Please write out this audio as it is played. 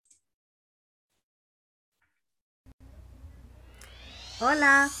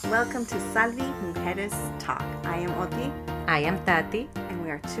Hola, welcome to Salvi Mujeres Talk. I am Oti. I am Tati. And we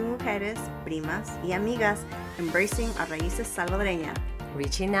are two mujeres, primas y amigas, embracing our raíces salvadoreñas.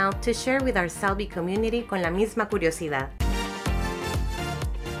 Reaching out to share with our Salvi community con la misma curiosidad.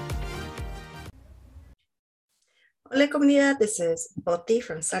 Hola comunidad, this is Oti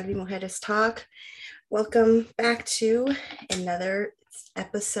from Salvi Mujeres Talk. Welcome back to another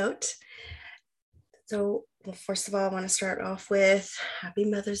episode. So, first of all, I want to start off with Happy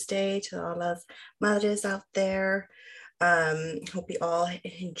Mother's Day to all of madres out there. Hope you all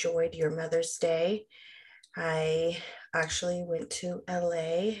enjoyed your Mother's Day. I actually went to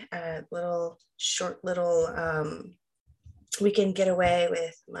LA, a short little weekend getaway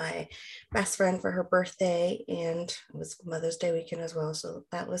with my best friend for her birthday, and it was Mother's Day weekend as well, so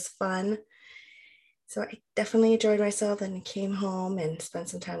that was fun. So I definitely enjoyed myself and came home and spent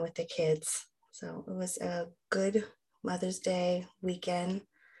some time with the kids. So it was a good Mother's Day weekend,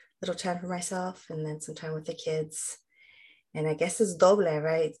 little time for myself and then some time with the kids. And I guess it's doble,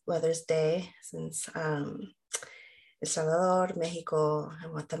 right? Mother's Day, since El Salvador, Mexico,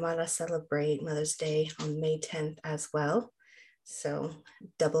 and Guatemala celebrate Mother's Day on May 10th as well. So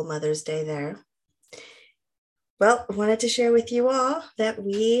double Mother's Day there. Well, I wanted to share with you all that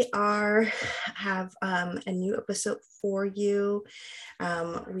we have a new episode for you.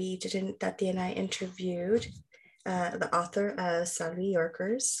 Tati and I interviewed the author of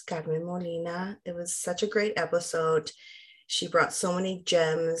SalviYorkers, Carmen Molina. It was such a great episode. She brought so many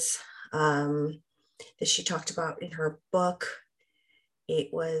gems that she talked about in her book.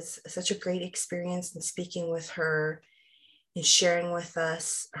 It was such a great experience in speaking with her and sharing with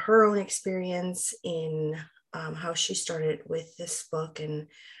us her own experience in how she started with this book and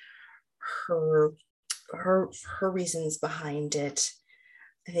her reasons behind it.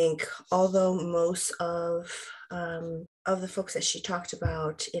 I think although most of the folks that she talked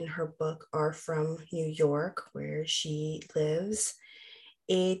about in her book are from New York, where she lives,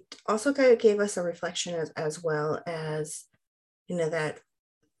 it also kind of gave us a reflection as well as, that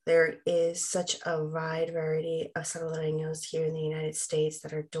there is such a wide variety of Salvadoreños here in the United States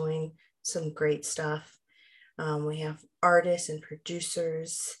that are doing some great stuff. We have artists and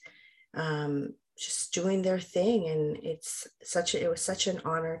producers just doing their thing, and it was such an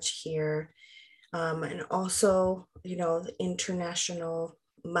honor to hear. And also, the international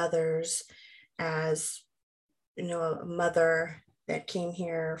mothers, as a mother that came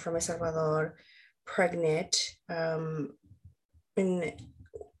here from El Salvador pregnant, and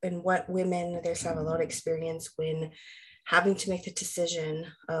what women in El Salvador experience when having to make the decision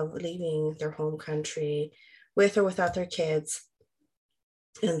of leaving their home country with or without their kids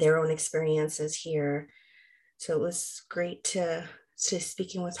and their own experiences here. So it was great to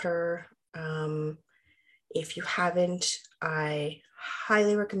speaking with her. If you haven't, I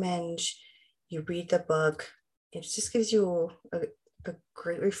highly recommend you read the book. It just gives you a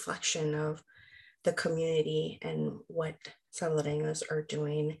great reflection of the community and what Salvadoreños are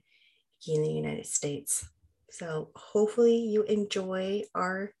doing here in the United States. So hopefully you enjoy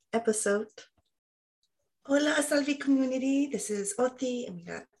our episode. Hola, Salvi community. This is Oti, and we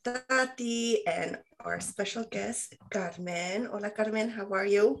got Tati, and our special guest, Carmen. Hola, Carmen. How are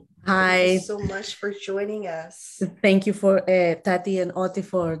you? Hi. Thank you so much for joining us. Thank you for Tati and Oti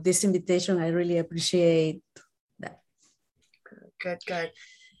for this invitation. I really appreciate that. Good.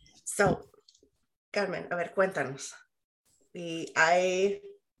 So, Carmen, a ver, cuéntanos. I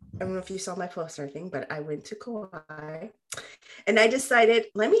don't know if you saw my post or anything, but I went to Kauai, and I decided,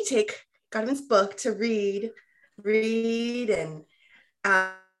 let me take Carmen's book to read, and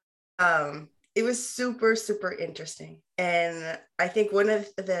it was super, super interesting. And I think one of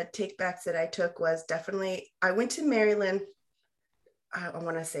the takebacks that I took was definitely, I went to Maryland, I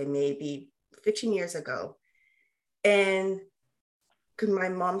want to say maybe 15 years ago, and my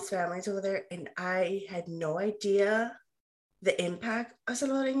mom's family's over there, and I had no idea the impact of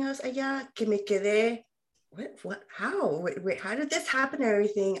Salvadoreños allá, que me quedé, how did this happen and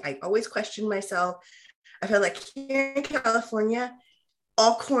everything? I always questioned myself. I felt like here in California,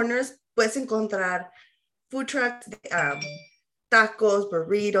 all corners puedes encontrar food trucks, tacos,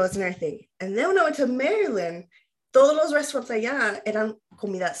 burritos, and everything. And then when I went to Maryland, todos los restaurants allá eran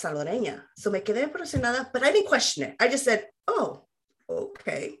comida salvadoreña. So me quedé impresionada, but I didn't question it. I just said, oh,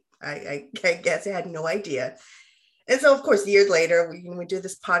 okay. I guess I had no idea. And so, of course, years later, we do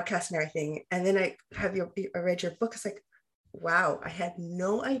this podcast and everything. And then I read your book. It's like, wow, I had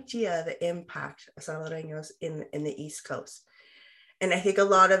no idea the impact of Salvadoreños in the East Coast. And I think a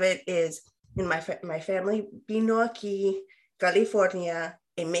lot of it is in my family vino aquí, California,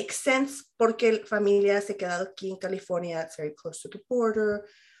 it makes sense porque familia se quedado aquí in California. It's very close to the border.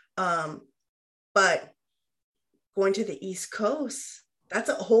 But going to the East Coast, that's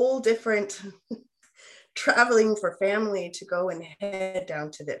a whole different traveling for family to go and head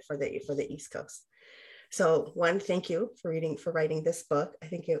down to for the East Coast. So one, thank you for writing this book. I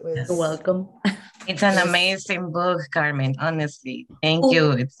think it was You're welcome. It's an amazing book, Carmen, honestly. Thank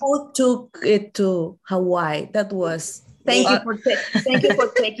you. Who took it to Hawaii? That was thank you for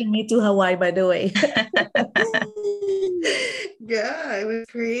taking me to Hawaii, by the way. Yeah, it was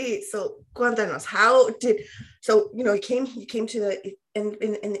great. So cuéntanos, you came to the in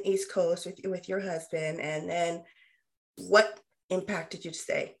the East Coast with your husband, and then what impact did you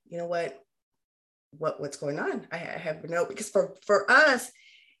say, you know what's going on? I have no, because for us,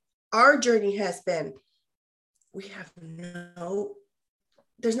 our journey has been,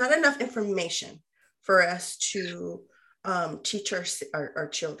 there's not enough information for us to teach our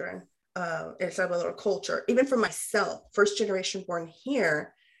children El Salvador culture. Even for myself, first generation born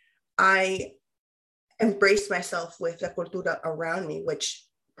here, I embraced myself with the cultura around me, which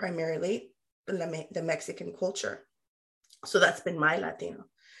primarily the Mexican culture. So that's been my Latino.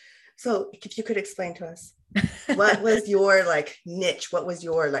 So if you could explain to us, what was your niche? What was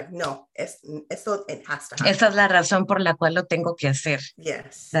your no, eso it has to happen. Esa es la razón por la cual lo tengo que hacer.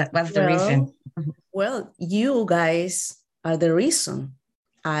 Yes. That was the reason. Well, you guys are the reason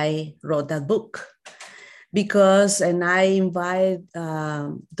I wrote that book, and I invite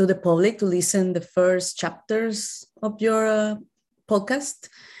to the public to listen the first chapters of your podcast,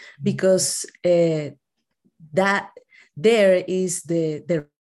 because that there is the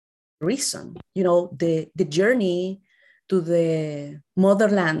reason, the journey to the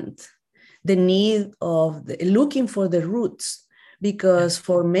motherland, the need of looking for the roots, because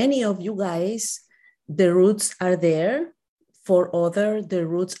for many of you guys, the roots are there. For others, the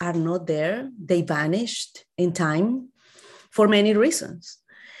roots are not there. They vanished in time for many reasons.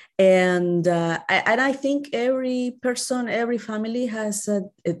 And I think every person, every family has,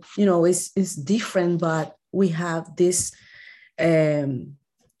 is different, but we have this, the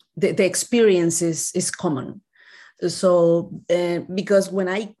experience is common. So because when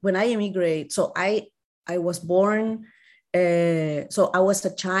I immigrate, so I was born, so I was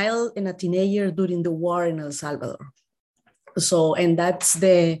a child and a teenager during the war in El Salvador. So, and that's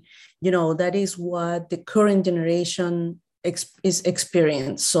that is what the current generation is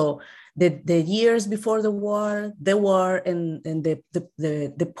experienced. So the years before the war, and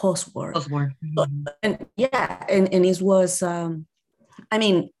the post-war. Post-war. So, and it was,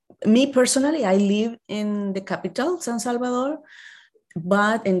 me personally, I live in the capital, San Salvador,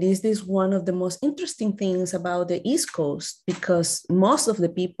 and this is one of the most interesting things about the East Coast, because most of the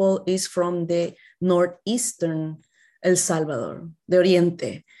people is from the northeastern El Salvador, de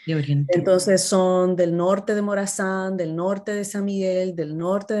Oriente. Entonces son del norte de Morazán, del norte de San Miguel, del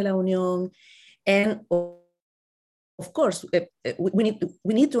norte de La Unión. And of course, we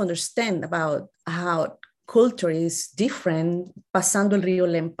need to understand about how culture is different pasando el río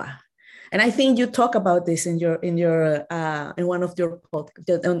Lempa. And I think you talk about this in one of your on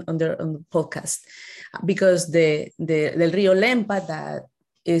the podcast, because the río Lempa that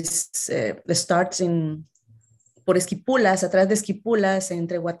starts por Esquipulas, atrás de Esquipulas,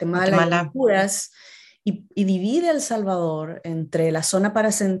 entre Guatemala y Honduras, y divide El Salvador entre la zona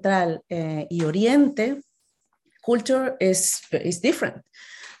paracentral y Oriente. Culture is different.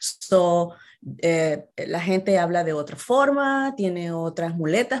 So, la gente habla de otra forma, tiene otras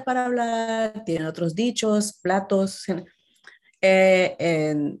muletas para hablar, tiene otros dichos, platos.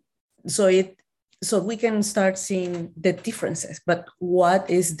 And so we can start seeing the differences. But what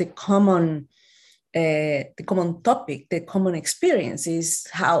is the common topic, the common experience is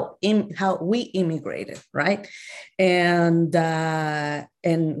how we immigrated, right? And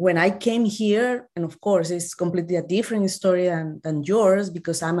when I came here, and of course it's completely a different story than yours,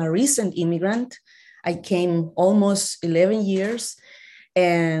 because I'm a recent immigrant. I came almost 11 years,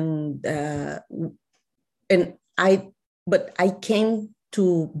 but I came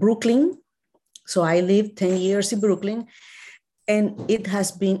to Brooklyn, so I lived 10 years in Brooklyn. And it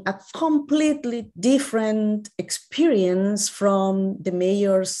has been a completely different experience from the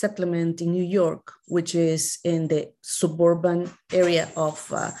major settlement in New York, which is in the suburban area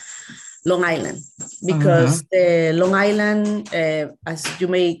of Long Island. Because the Long Island, as you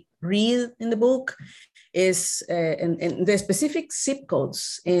may read in the book, is in the specific zip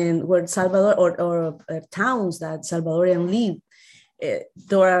codes in where Salvador or towns that Salvadorians live.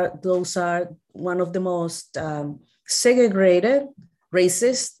 Those are one of the most segregated,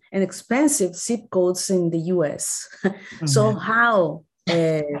 racist, and expensive zip codes in the US. So how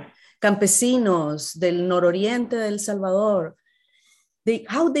campesinos del nororiente del Salvador,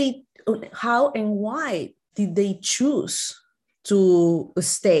 how and why did they choose to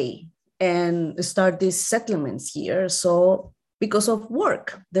stay and start these settlements here? So because of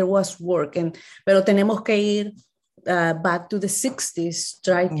work, there was work, pero tenemos que ir back to the 60s,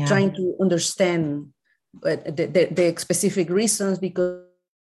 trying to understand the specific reasons, because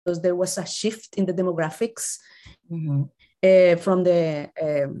there was a shift in the demographics from the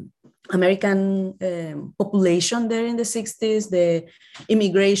American population there in the 60s, the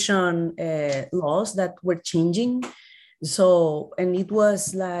immigration laws that were changing. So, and it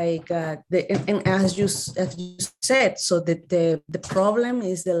was like, and as you said, so the problem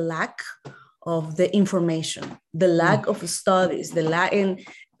is the lack of the information, the lack of studies, and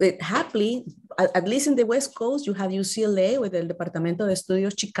happily, at least in the West Coast, you have UCLA with el Departamento de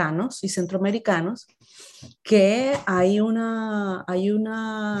Estudios Chicanos y Centroamericanos, que hay una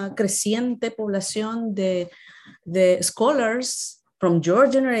creciente población de scholars from your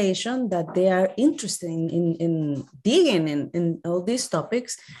generation that they are interested in digging in all these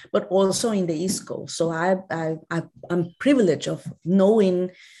topics, but also in the East Coast. So I'm privileged of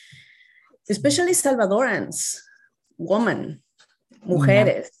knowing, especially Salvadorans, women,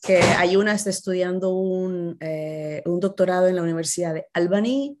 mujeres, que hay una está estudiando un doctorado en la Universidad de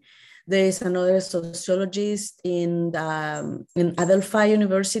Albany. There is another sociologist in Adelphi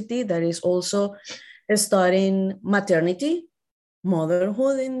University that is also studying maternity,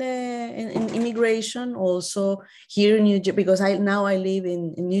 motherhood in immigration. Also here in New Jersey, because I live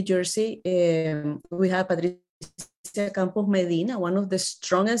in New Jersey, we have Patricia Campos Medina, one of the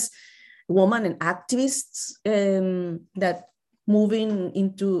strongest women and activists that moving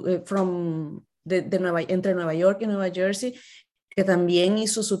into from entre Nueva York y Nueva Jersey, que también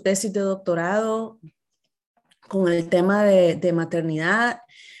hizo su tesis de doctorado con el tema de maternidad.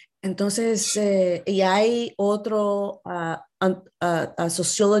 Entonces, y hay otro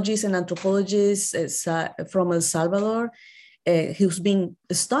sociologist and anthropologist from El Salvador, who's been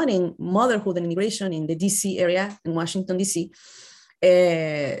studying motherhood and immigration in the DC area, in Washington, DC.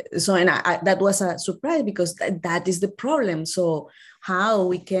 So, and that was a surprise, because that is the problem. So how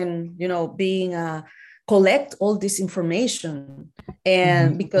we can, collect all this information,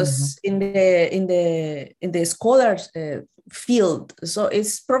 and because in the scholars field, so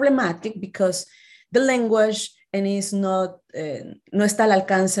it's problematic because the language and is not no está al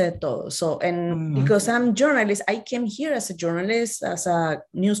alcance de todo. So, and because I'm journalist, I came here as a journalist, as a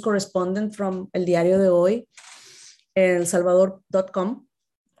news correspondent from El Diario de Hoy, elsalvador.com,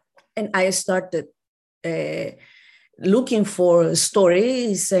 and I started looking for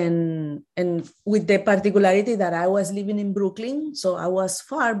stories, and with the particularity that I was living in Brooklyn, so I was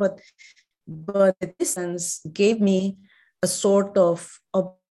far, but the distance gave me a sort of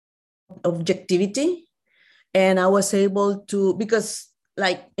objectivity, and I was able to, because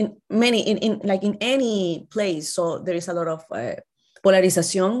like in any place, so there is a lot of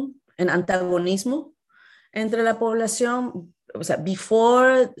polarización and antagonismo entre la población. O sea,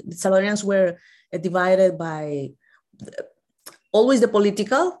 before, Salvadorians were divided by always the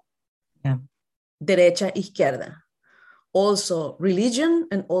political, derecha, izquierda, also religion,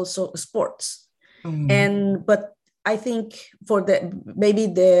 and also sports. But I think for maybe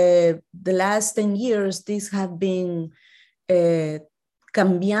the last 10 years, these have been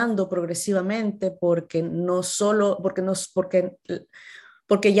cambiando progresivamente,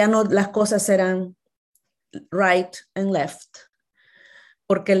 porque ya no las cosas eran right and left,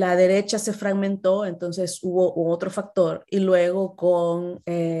 porque la derecha se fragmentó, entonces hubo otro factor, y luego con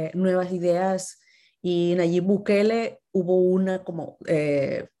nuevas ideas y Nayib Bukele hubo una como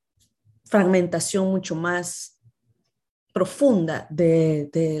fragmentación mucho más profunda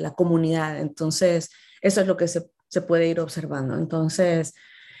de la comunidad. Entonces eso es lo que se puede ir observando. Entonces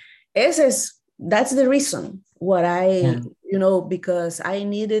that's the reason what because I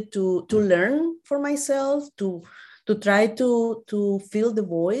needed to learn for myself, to try to feel the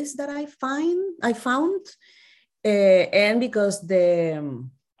voice that I found, and because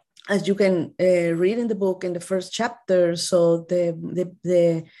as you can read in the book in the first chapter, so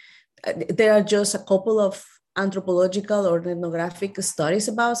there are just a couple of anthropological or ethnographic studies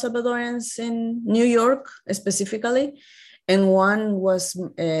about Salvadorians in New York specifically, and one was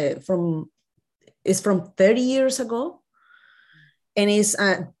from 30 years ago, and it's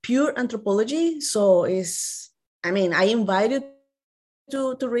pure anthropology. So I invite you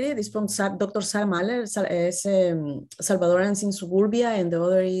to read it. It's from Dr. Sarah Mahler. It's Salvadorans in Suburbia, and the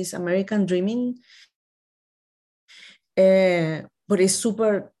other is American Dreaming. But it's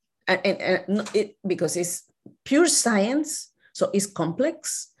super, because it's pure science, So it's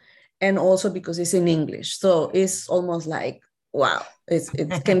complex, and also because it's in English. So it's almost like, wow,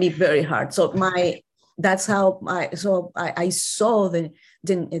 it can be very hard. So that's how I saw I felt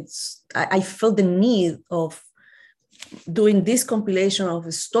the need of doing this compilation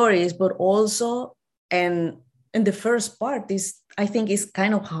of stories, but also, and in the first part is, I think, is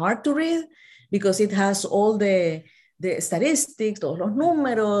kind of hard to read because it has all the statistics, todos los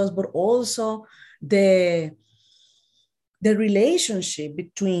números, but also the relationship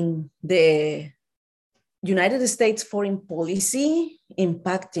between the United States foreign policy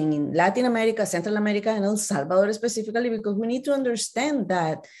impacting in Latin America, Central America, and El Salvador specifically, because we need to understand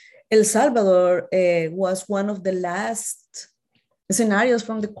that El Salvador was one of the last scenarios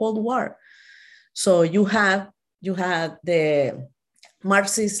from the Cold War. So you had the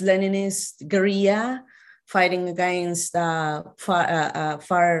Marxist-Leninist guerrilla fighting against far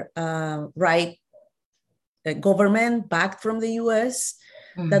right government backed from the US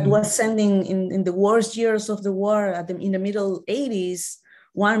that was sending in the worst years of the war in the middle 80s,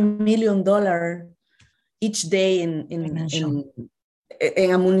 $1 million each day in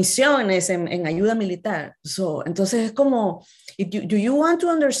municiones, en ayuda militar. So, entonces es como, do you want to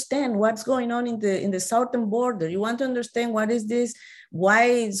understand what's going on in the southern border? You want to understand what is this,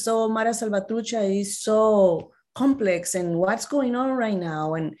 why so Mara Salvatrucha is so complex, and what's going on right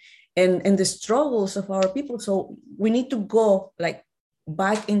now, and the struggles of our people. So we need to go like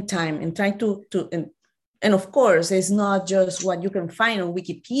back in time and try to and of course it's not just what you can find on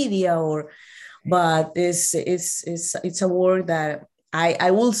Wikipedia but it's a work that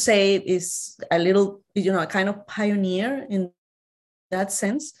I will say is a little, a kind of pioneer in that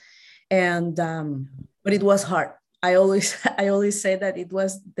sense. And but it was hard. I always say that it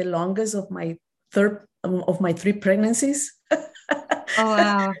was the longest of my three pregnancies. Oh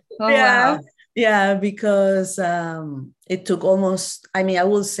wow. Oh Yeah. wow. Yeah, because it took almost, I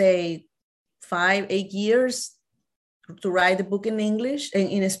will say 5-8 years to write the book in English and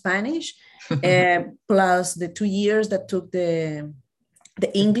in Spanish, plus the 2 years that took the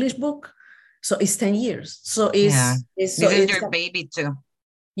English book. So it's 10 years. So This is your baby too.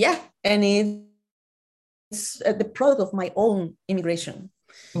 Yeah, and it's the product of my own immigration.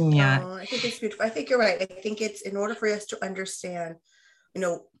 Yeah. I think it's beautiful. I think you're right. I think it's in order for us to understand,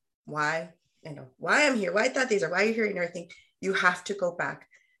 why I'm here, why I thought these are, why you're here and everything, you have to go back.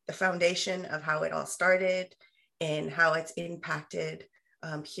 The foundation of how it all started and how it's impacted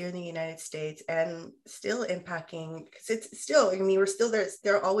here in the United States and still impacting, because it's still, we're still there.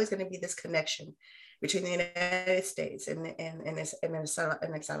 There's always going to be this connection between the United States and El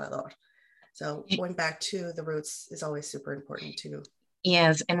Salvador. So going back to the roots is always super important too.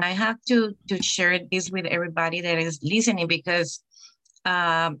 Yes, and I have to share this with everybody that is listening, because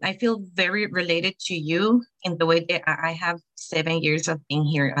I feel very related to you in the way that I have 7 years of being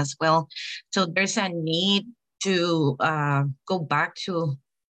here as well. So there's a need to go back to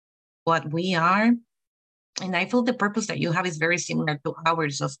what we are. And I feel the purpose that you have is very similar to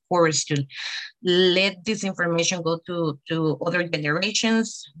ours, of course, to let this information go to other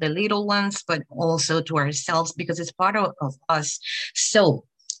generations, the little ones, but also to ourselves, because it's part of us. So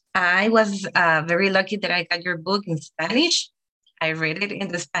I was very lucky that I got your book in Spanish. I read it in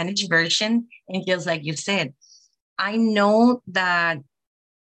the Spanish version. And just like you said, I know that,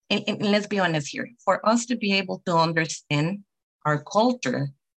 and let's be honest here, for us to be able to understand our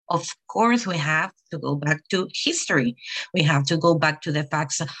culture, of course, we have to go back to history. We have to go back to the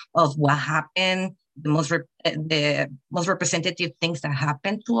facts of what happened, the most representative things that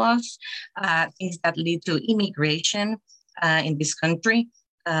happened to us, things that lead to immigration in this country,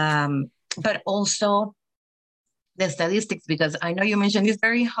 but also the statistics, because I know you mentioned it's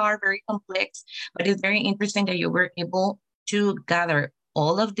very hard, very complex, but it's very interesting that you were able to gather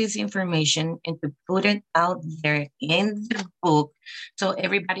all of this information and to put it out there in the book so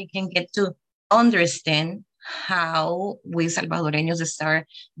everybody can get to understand how we Salvadoreños start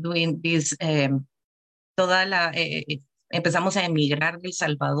doing this. Empezamos a emigrar del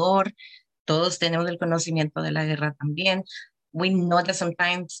Salvador, todos tenemos el conocimiento de la guerra también. We know that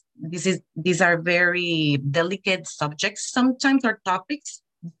sometimes these are very delicate subjects, sometimes, or topics,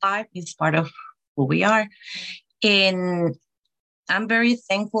 but it's part of who we are. And I'm very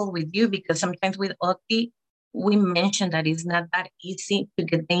thankful with you, because sometimes with Oti, we mentioned that it's not that easy to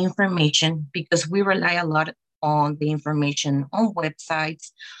get the information, because we rely a lot on the information on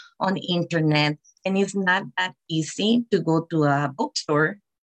websites, on internet, and it's not that easy to go to a bookstore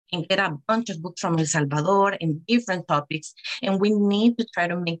and get a bunch of books from El Salvador and different topics. And we need to try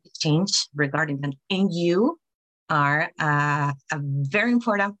to make the change regarding them. And you are a very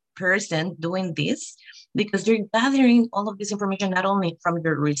important person doing this, because you're gathering all of this information, not only from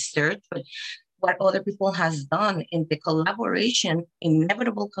your research, but what other people has done in the collaboration,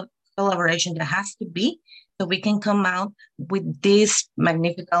 inevitable collaboration that has to be, so we can come out with this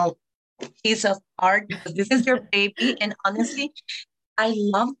magnificent piece of art, because this is your baby. And honestly, I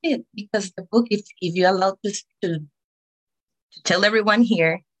loved it, because the book, if you allow to tell everyone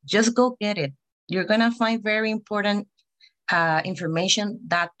here, just go get it. You're going to find very important information,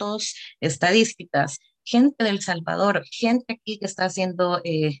 datos, estadísticas, gente del Salvador, gente aquí que está haciendo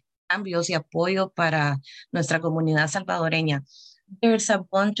cambios y apoyo para nuestra comunidad salvadoreña. There's a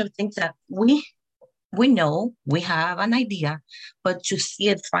bunch of things that we know, we have an idea, but to see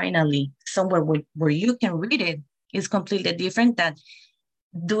it finally somewhere where you can read it is completely different than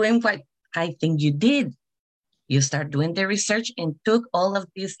doing what I think you did. You start doing the research and took all of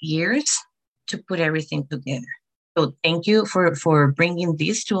these years to put everything together. So thank you for bringing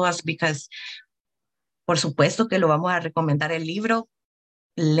this to us, because por supuesto que lo vamos a recomendar el libro.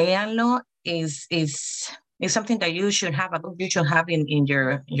 Léanlo. Is something that you should have, a book you should have in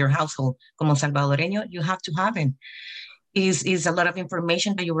your household. Como salvadoreño, you have to have it. Is a lot of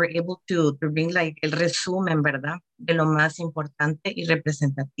information that you were able to bring, like el resumen, ¿verdad? De lo más importante y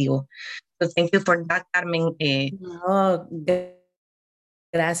representativo. So thank you for that, Carmen. No,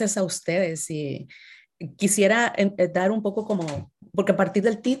 gracias a ustedes. Y quisiera dar un poco como, porque a partir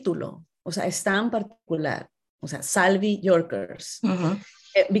del título, o sea, es tan particular, o sea, SalviYorkers.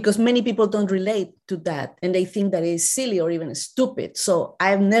 Because many people don't relate to that, and they think that it's silly or even stupid. So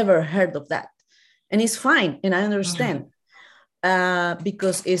I've never heard of that. And it's fine, and I understand.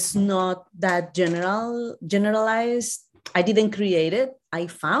 Because it's not that generalized. I didn't create it. I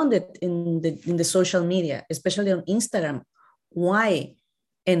found it in the social media, especially on Instagram. Why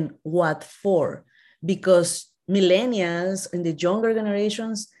and what for? Because millennials and the younger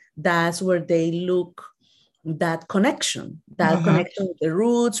generations, that's where they look that connection with the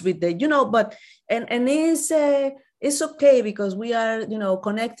roots, with the, but and it's okay, because we are,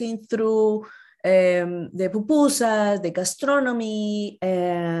 connecting through the pupusas, the gastronomy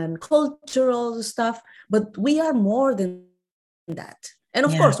and cultural stuff, but we are more than that. And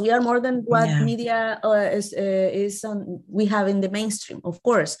of course, we are more than what media is we have in the mainstream, of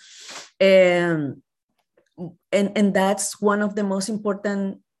course. And that's one of the most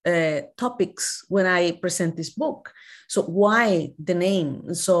important topics when I present this book. So why the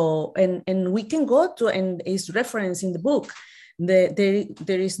name? So and we can go to, and it's referenced in the book. There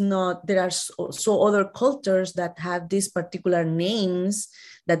are so other cultures that have these particular names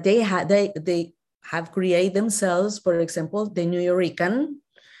that they have created themselves. For example, the New Yorican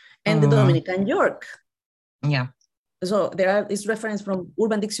and the Dominican York. Yeah. So is reference from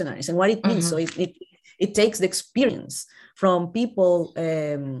urban dictionaries and what it means. So it takes the experience from people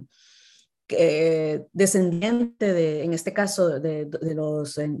descendiente de, en este caso, de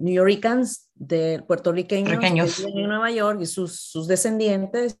los New Yorkers, de puertorriqueños que viven en Nueva York y sus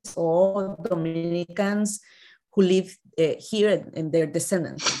descendientes, o Dominicans who live here and their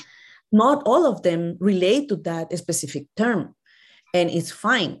descendants. Not all of them relate to that specific term. And it's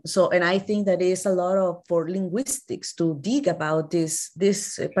fine. So, and I think that is a lot for linguistics to dig about this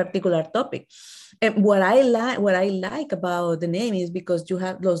particular topic. And what I like about the name is because you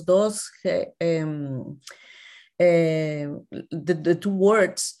have los dos, the two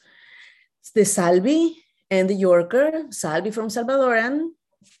words, the Salvi and the Yorker. Salvi from Salvadoran.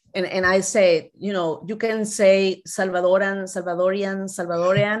 And I say, you can say Salvadorian,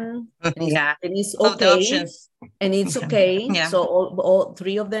 and it's okay. And it's okay. Yeah. So all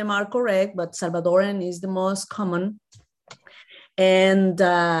three of them are correct, but Salvadoran is the most common. And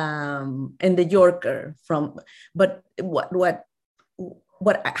the Yorker but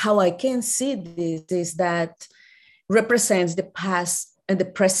how I can see this is that represents the past and the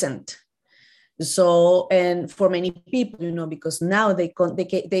present. So, and for many people, because now they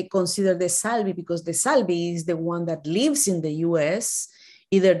consider the Salvi, because the Salvi is the one that lives in the US,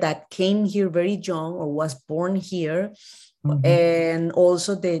 either that came here very young or was born here, and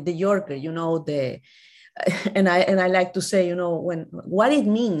also the Yorker, and I like to say, what it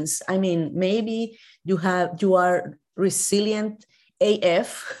means. I mean, maybe you are resilient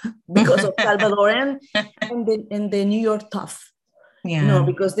AF because of Salvadoran and the New York tough. Yeah.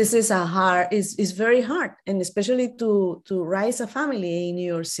 Because this is is very hard, and especially to raise a family in New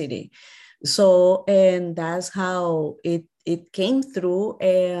York City. So, and that's how it came through.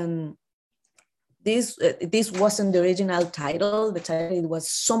 And this wasn't the original title. The title was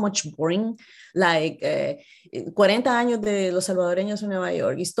so much boring, like 40 años de los salvadoreños en Nueva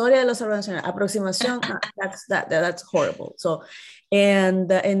York, historia de los salvadoreños, aproximación. That's horrible. So, and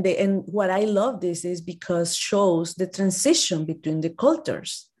what I love this is because shows the transition between the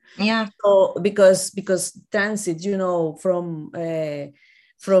cultures. Yeah. So because transit, you know, from the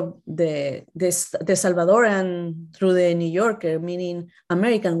Salvadoran through the New Yorker, meaning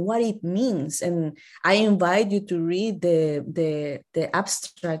American, what it means. And I invite you to read the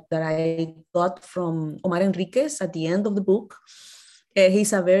abstract that I got from Omar Enriquez at the end of the book.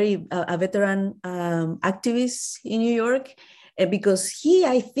 He's a veteran activist in New York, because he,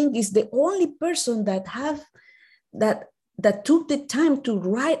 I think, is the only person that took the time to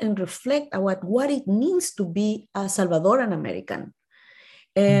write and reflect about what it means to be a Salvadoran American.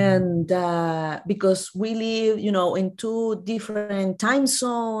 And because we live, you know, in 2 different time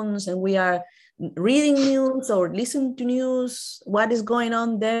zones, and we are reading news or listening to news, what is going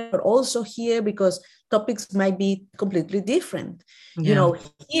on there, but also here because topics might be completely different. Yeah. You know,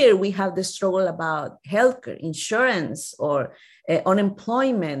 here we have the struggle about healthcare, insurance, or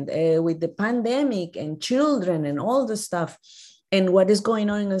unemployment with the pandemic and children and all the stuff. And what is going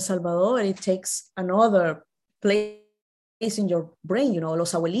on in El Salvador, it takes another place in your brain, you know,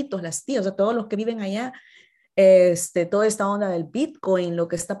 los abuelitos, las tías, o sea, todos los que viven allá, toda esta onda del Bitcoin, lo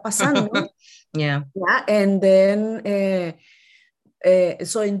que está pasando. Yeah. And then,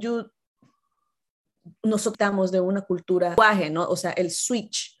 so nosotros estamos de una cultura, ¿no? O sea, el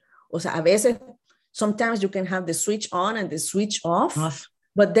switch, o sea, a veces, sometimes you can have the switch on and the switch off.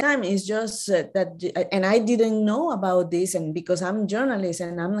 But the time is just that, and I didn't know about this, and because I'm a journalist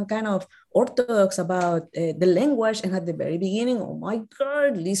and I'm kind of orthodox about the language, and at the very beginning, oh my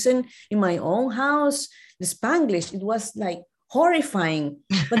God, listen, in my own house, the Spanglish, it was like horrifying,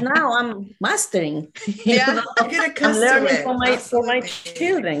 but now I'm mastering. Yeah, I'm learning for my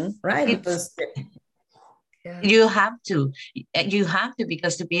children, right? Because you have to,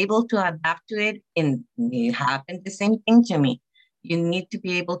 because to be able to adapt to it, and it happened the same thing to me. You need to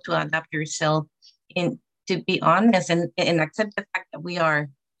be able to adapt yourself, and to be honest and accept the fact that we are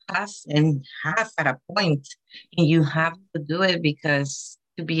past and half at a point, and you have to do it, because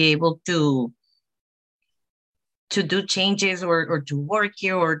to be able to do changes or to work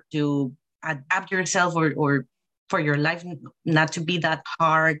here or to adapt yourself or for your life not to be that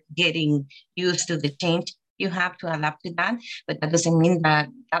hard getting used to the change, you have to adapt to that. But that doesn't mean that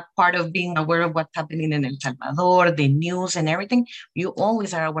part of being aware of what's happening in El Salvador, the news and everything, you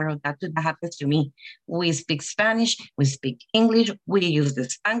always are aware of that too. That happens to me. We speak Spanish, we speak English, we use the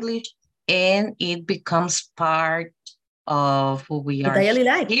Spanglish, and it becomes part of who we are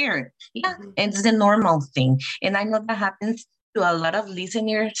here. Yeah, it's the normal thing. And I know that happens to a lot of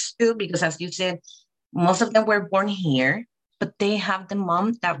listeners too, because as you said, most of them were born here, but they have the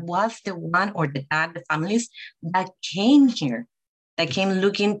mom that was the one, or the dad, the families that came here, that came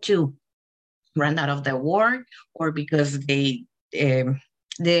looking to run out of the war, or because the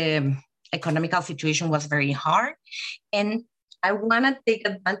economical situation was very hard. And I want to take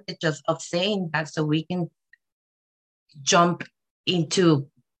advantage of saying that, so we can jump into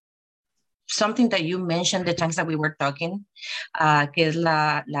something that you mentioned the times that we were talking, que es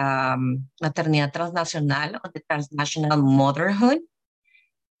la maternidad transnacional, or the transnational motherhood,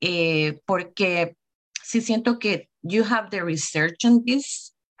 porque sí siento que you have the research on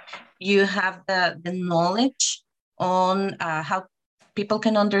this, you have the knowledge on how people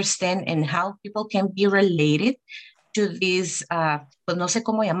can understand and how people can be related to this, pues no sé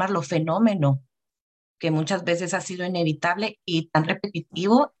cómo llamarlo, fenómeno, que muchas veces ha sido inevitable y tan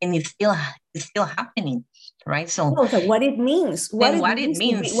repetitivo, and it's still happening, right? So, what it means, what it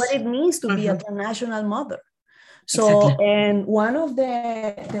means to be a transnational mother. So, exactly. And one of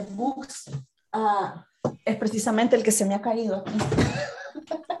the books es precisamente el que se me ha caído aquí,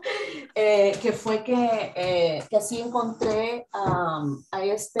 que fue que así encontré a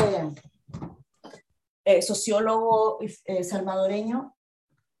este sociólogo salvadoreño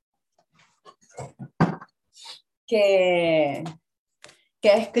que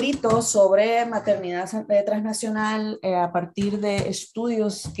ha escrito sobre maternidad transnacional a partir de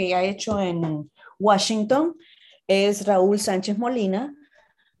estudios que ha hecho en Washington, es Raúl Sánchez Molina.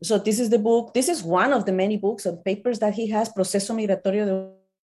 So this is the book, this is one of the many books or papers that he has, Proceso Migratorio de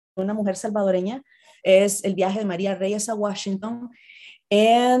una Mujer Salvadoreña, es el viaje de María Reyes a Washington.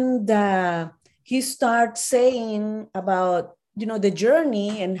 And he starts saying about, you know, the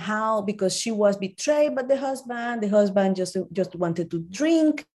journey and how, because she was betrayed by the husband just wanted to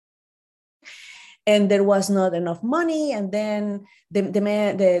drink. and there was not enough money, and then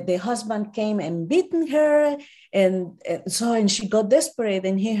the husband came and beaten her, and she got desperate,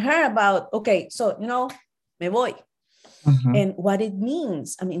 and he heard about, okay, so me voy. And what it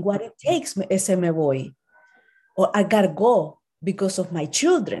means, I mean, what it takes, ese me voy, or I gotta go because of my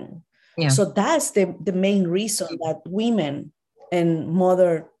children. Yeah. So that's the main reason that women and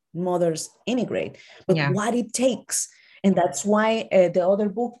mothers immigrate, but what it takes. And that's why the other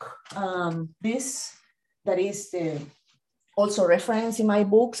book, this, that is also referenced in my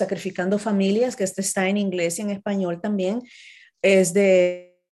book, Sacrificando Familias, que este está en inglés y en español también, es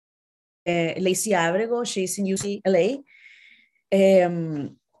de Lacey Abrego, she's in UCLA.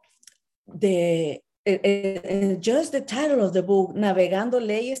 Just the title of the book, Navegando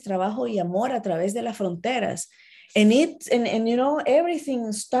Leyes, Trabajo y Amor a través de las fronteras. And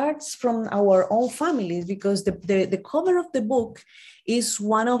everything starts from our own families, because the cover of the book is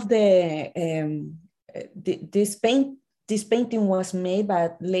one of this painting was made by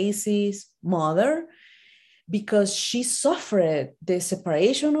Lacey's mother, because she suffered the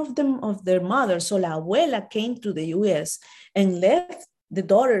separation of their mother. So la abuela came to the US and left the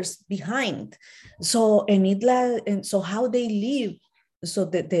daughters behind. So so how they live, so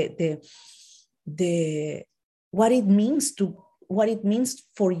what it means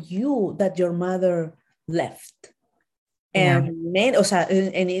for you that your mother left. And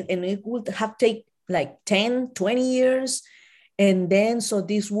it would have taken like 10, 20 years. And then so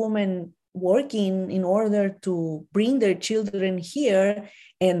this woman working in order to bring their children here,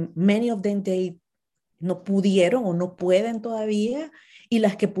 and many of them, they no pudieron o no pueden todavía, y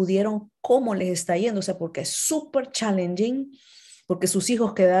las que pudieron, ¿cómo les está yendo? O sea, porque es súper challenging, porque sus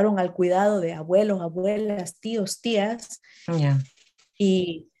hijos quedaron al cuidado de abuelos, abuelas, tíos, tías. Yeah.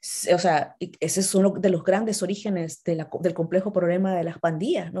 Y, o sea, ese es uno de los grandes orígenes del complejo problema de las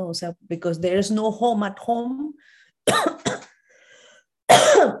pandillas, ¿no? O sea, because there's no home at home.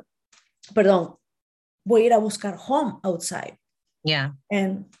 Perdón, voy a ir a buscar home outside. Yeah.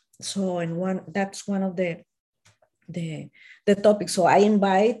 And so that's one of the topics. So I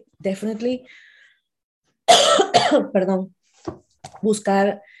invite definitely, perdón,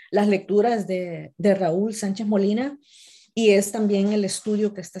 buscar las lecturas de Raúl Sánchez Molina, y es también el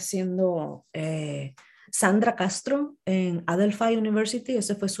estudio que está haciendo Sandra Castro en Adelphi University.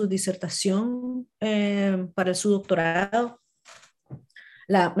 Esa fue su disertación para su doctorado,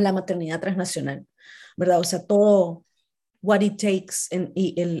 la maternidad transnacional, ¿verdad? O sea, todo what it takes,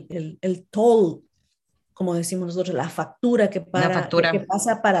 y el toll, como decimos nosotros, la factura que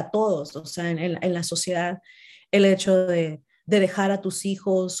pasa para todos, o sea, en la sociedad, el hecho de dejar a tus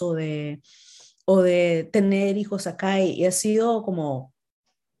hijos o de tener hijos acá, y ha sido como,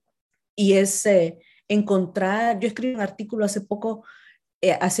 y es encontrar, yo escribí un artículo hace poco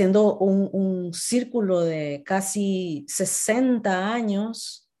haciendo un círculo de casi 60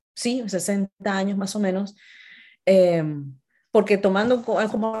 años, sí, 60 años más o menos, porque tomando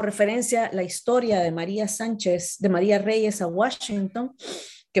como referencia la historia de María Reyes a Washington,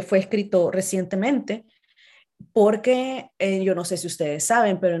 que fue escrito recientemente, porque yo no sé si ustedes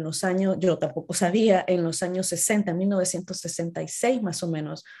saben, pero yo tampoco sabía, en los años 60, en 1966 más o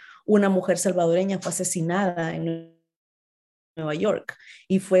menos, una mujer salvadoreña fue asesinada en Nueva York,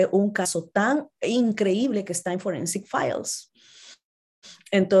 y fue un caso tan increíble que está en Forensic Files.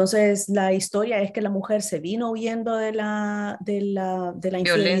 Entonces, la historia es que la mujer se vino huyendo de la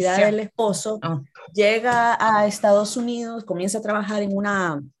infidelidad del esposo, llega a Estados Unidos, comienza a trabajar en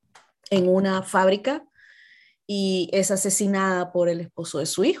una fábrica, y es asesinada por el esposo de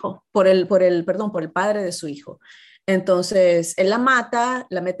su hijo, por el padre de su hijo. Entonces, él la mata,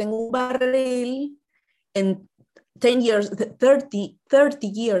 la mete en un barril, en 30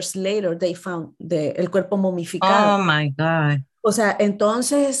 years later, they found el cuerpo momificado. Oh my God. O sea,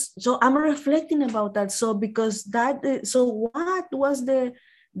 entonces, so I'm reflecting about that. So what was the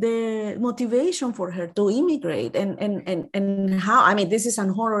motivation for her to immigrate, and how? I mean, this is an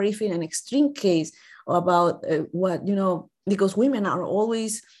horrific and extreme case about because women are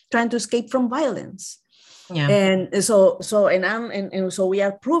always trying to escape from violence. Yeah. And so we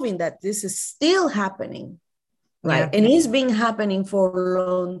are proving that this is still happening. Right. Yeah. And it's been happening for a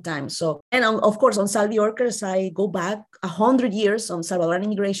long time. So, and of course, on SalviYorkers, I go back 100 years on Salvadoran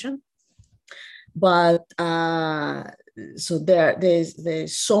immigration. But so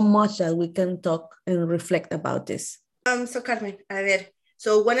there's so much that we can talk and reflect about this. So Carmen, a ver.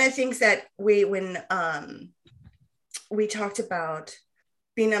 So one of the things that when we talked about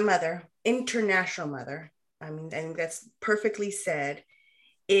being a mother, international mother, I mean, I think that's perfectly said,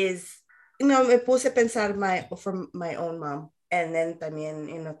 is, me puse a pensar from my own mom, and then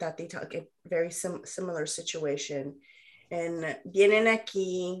también, Tati very similar situation. And vienen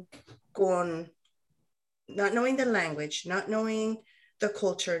aquí con not knowing the language, not knowing the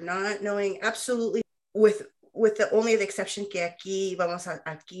culture, not knowing absolutely with the only the exception que aquí vamos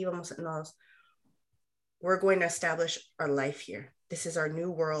a nos, we're going to establish our life here. This is our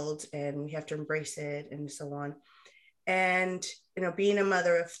new world and we have to embrace it and so on. And, you know, being a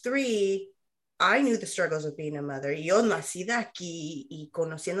mother of three, I knew the struggles of being a mother. Yo nacida aquí y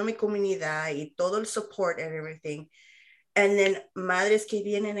conociendo mi comunidad y todo el support and everything. And then madres que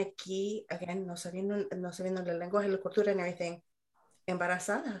vienen aquí, again, no sabiendo el lenguaje, la cultura and everything,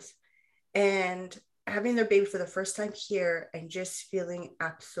 embarazadas. And having their baby for the first time here and just feeling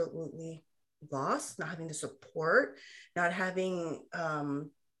absolutely lost, not having the support, not having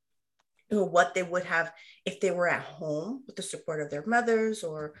what they would have if they were at home with the support of their mothers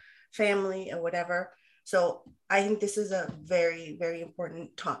or family or whatever. So I think this is a very, very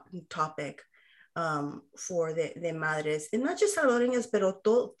important topic for the madres, and not just salvadoreñas, pero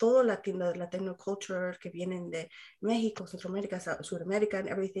todo Latino culture que vienen de México, Centroamérica, Sudamérica, and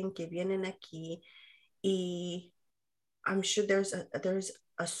everything que vienen aquí. Y I'm sure there's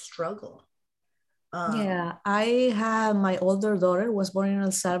a struggle. Yeah, I have my older daughter was born in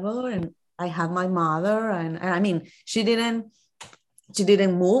El Salvador, and I have my mother, and I mean, she didn't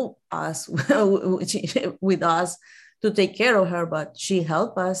move us with us to take care of her, but she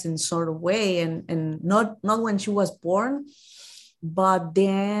helped us in sort of way, and not when she was born, but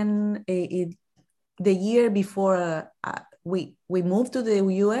then the year before we moved to the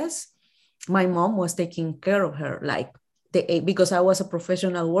US, my mom was taking care of her, like because I was a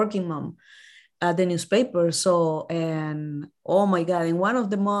professional working mom at the newspaper. So, and oh my God, and one of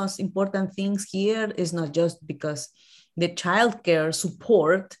the most important things here is not just because the childcare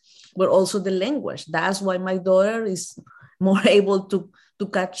support, but also the language. That's why my daughter is more able to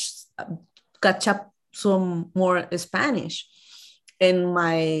catch up some more Spanish. And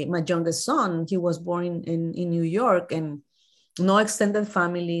my youngest son, he was born in New York, and no extended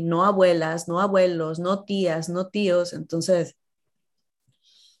family, no abuelas, no abuelos, no tías, no tíos. Entonces,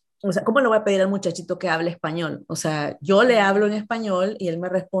 o sea, ¿cómo le voy a pedir al muchachito que hable español? O sea, yo le hablo en español y él me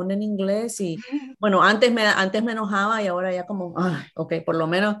responde en inglés y, bueno, antes me enojaba y ahora ya como, ok, por lo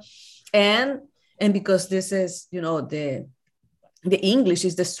menos. And because this is, you know, the English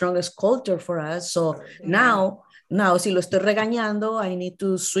is the strongest culture for us. So now, si lo estoy regañando, I need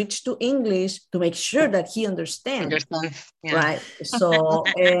to switch to English to make sure that he understands. Yeah. Right. So,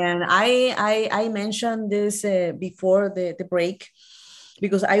 and I mentioned this before the break,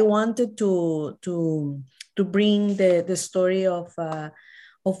 because I wanted to bring the story of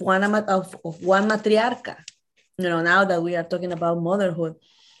one matriarca, you know, now that we are talking about motherhood.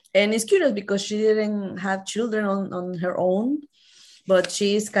 And it's curious because she didn't have children on her own, but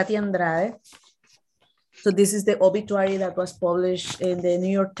she is Katy Andrade. So this is the obituary that was published in the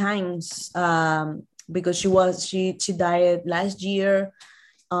New York Times, because she died last year,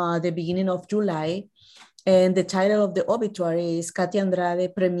 the beginning of July. And the title of the obituary is Katy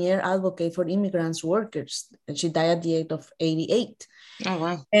Andrade, Premier Advocate for Immigrants Workers. And she died at the age of 88. Oh,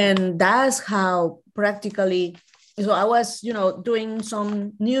 wow. And that's how practically, so I was, you know, doing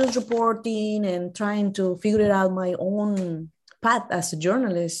some news reporting and trying to figure out my own path as a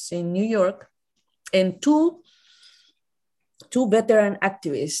journalist in New York. And two veteran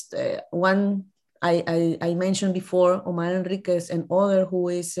activists, one I mentioned before, Omar Enriquez, and other who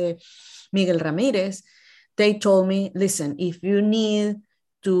is Miguel Ramirez. They told me, listen, if you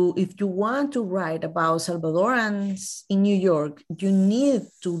want to write about Salvadorans in New York, you need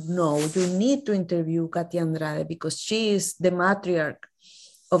to interview Katy Andrade, because she is the matriarch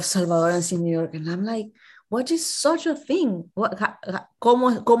of Salvadorans in New York. And I'm like, what is such a thing?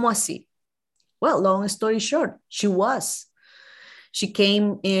 ¿Cómo así? Well, long story short, she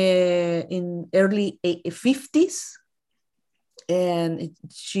came in early 50s. And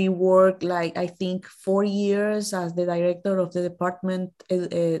she worked, like, I think 4 years as the director of the department,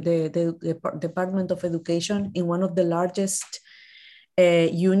 the Department of Education in one of the largest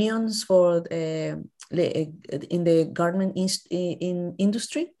unions for in the garment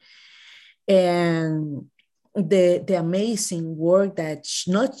industry. And the amazing work that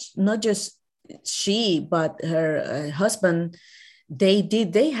not just she, but her husband,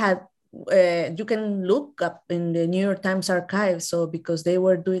 they had. You can look up in the New York Times archives. So because they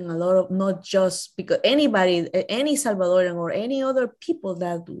were doing a lot of, not just because any Salvadoran or any other people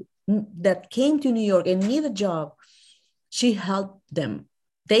that came to New York and need a job, she helped them.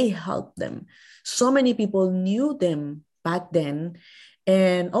 They helped them. So many people knew them back then.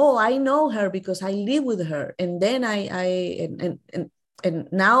 And I know her because I live with her. And then and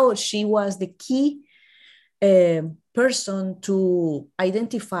now she was the key person to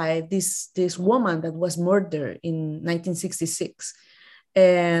identify this woman that was murdered in 1966.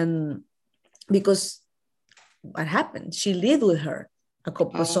 And because what happened, she lived with her a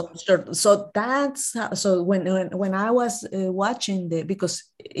couple. So that's so when I was watching because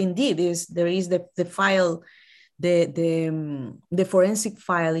indeed there is the file, the forensic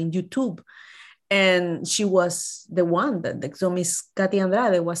file in YouTube, and she was the one that so Miss Katy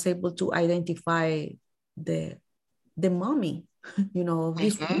Andrade was able to identify the mommy, of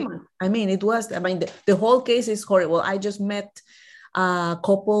this woman. I mean, the whole case is horrible. I just met a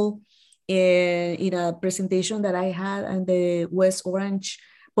couple in a presentation that I had at the West Orange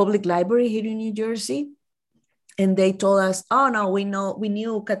Public Library here in New Jersey. And they told us, oh no, we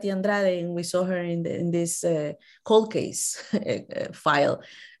knew Katy Andrade, and we saw her in this cold case file,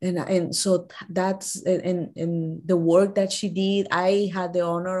 and so that's and the work that she did. I had the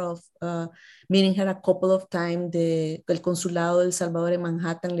honor of meeting her a couple of times. El consulado del Salvador en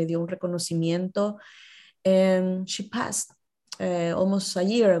Manhattan le dio un reconocimiento, and she passed almost a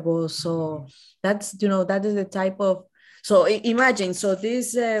year ago. So that's that is the type of. So imagine, so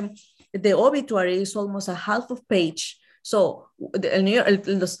this. The obituary is almost a half of page. So el New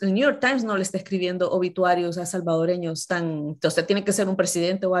York Times no le está escribiendo obituarios a salvadoreños entonces tiene que ser un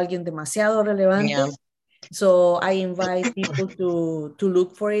presidente o alguien demasiado relevante. Yeah. So I invite people to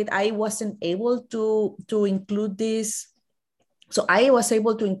look for it. I wasn't able to include this. So I was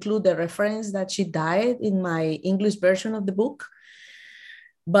able to include the reference that she died in my English version of the book.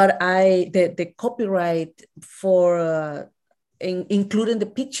 But the copyright for including the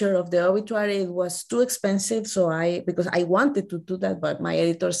picture of the obituary, it was too expensive. So because I wanted to do that, but my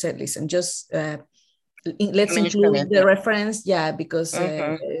editor said, listen, just let's include the reference. Yeah, because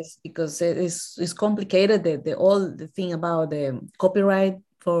it's complicated, the thing about the copyright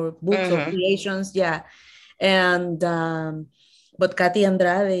for books or creations. Yeah. And but Katy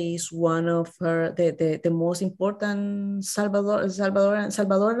Andrade is one of the most important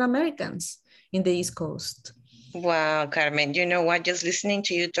Salvadoran Americans in the East Coast. Wow, Carmen, you know what? Just listening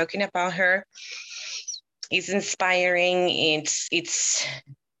to you talking about her is inspiring. It's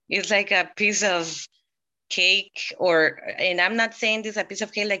like a piece of cake, and I'm not saying this a piece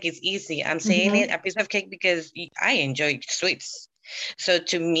of cake like it's easy. I'm saying it a piece of cake because I enjoy sweets. So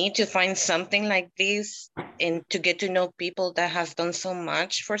to me, to find something like this and to get to know people that has done so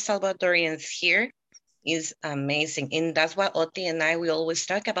much for Salvadorians here is amazing. And that's what Oti and we always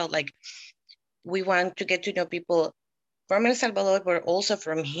talk about. Like, we want to get to know people from El Salvador, but also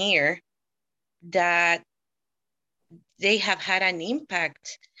from here, that they have had an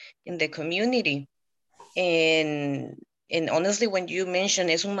impact in the community. And honestly, when you mention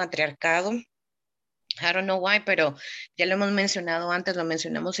es un matriarcado, I don't know why, pero ya lo hemos mencionado antes, lo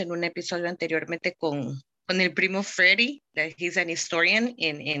mencionamos en un episodio anteriormente con el primo Freddy, that he's an historian,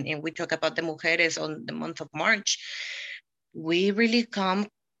 and we talk about the mujeres on the month of March. We really come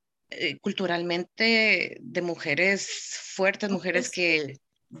culturalmente de mujeres fuertes, mujeres que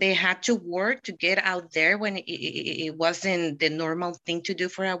they had to work to get out there when it wasn't the normal thing to do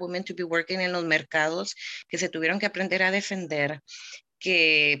for a woman to be working en los mercados, que se tuvieron que aprender a defender,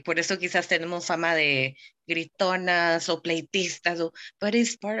 que por eso quizás tenemos fama de gritonas o pleitistas, but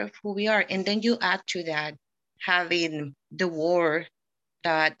it's part of who we are. And then you add to that having the war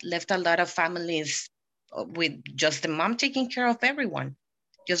that left a lot of families with just the mom taking care of everyone.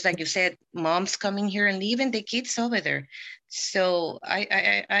 Just like you said, moms coming here and leaving the kids over there. So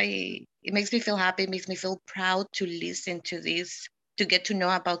it makes me feel happy. It makes me feel proud to listen to this, to get to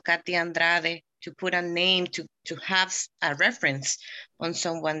know about Katy Andrade, to put a name, to have a reference on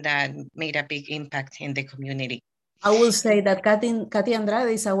someone that made a big impact in the community. I will say that Katy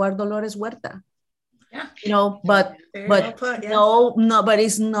Andrade is our Dolores Huerta. Yeah. But put, yeah. no, but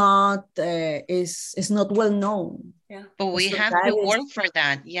it's not well known. Yeah. But we have to work for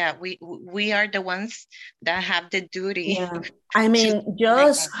that. Yeah, we are the ones that have the duty. Yeah. I mean,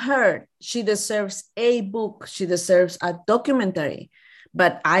 just her, she deserves a book. She deserves a documentary.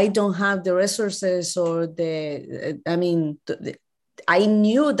 But I don't have the resources or I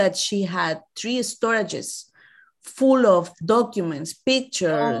knew that she had 3 storages full of documents,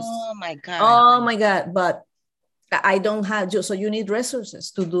 pictures. Oh my God. But I don't have, so you need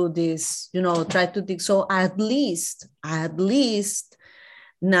resources to do this, try to dig. So at least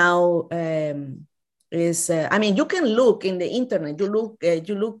now you can look in the internet, you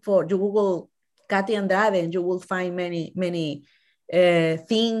Google Katy Andrade and you will find many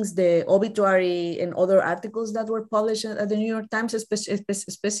things, the obituary and other articles that were published at the New York Times,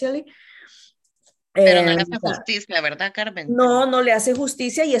 especially. Pero no le hace justicia, ¿verdad, Carmen? No, no le hace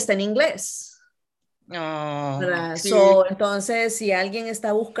justicia y está en inglés. No. Sí. Sí. Entonces, si alguien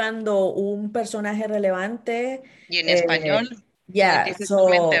está buscando un personaje relevante, Y en español, muy yeah,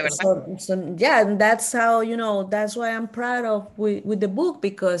 difícilmente, ¿verdad? yeah, and that's how, that's why I'm proud of with the book,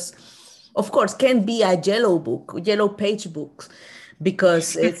 because of course can't be a yellow page book,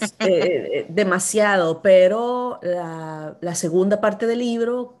 because it's demasiado, pero la segunda parte del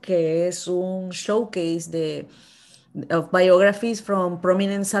libro, que es un showcase of biographies from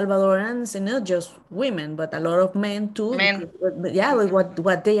prominent Salvadorans, and not just women, but a lot of men too, Men. because, yeah, with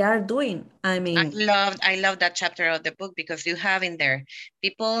what they are doing. I mean, I love that chapter of the book because you have in there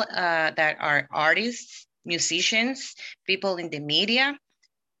people that are artists, musicians, people in the media,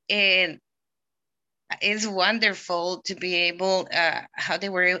 and it's wonderful to be able, how they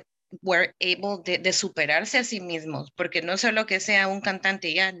were able de superarse a sí mismos, porque no solo que sea un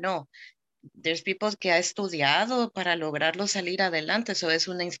cantante ya, no. There's people que ha estudiado para lograrlo salir adelante, eso es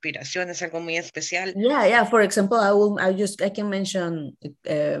una inspiración, es algo muy especial. yeah. For example, I can mention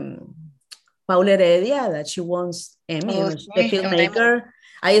Paula Heredia, that she wants Emmy, the filmmaker.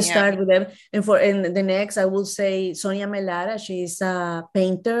 I start with them, and the next I will say Sonia Melara. She's a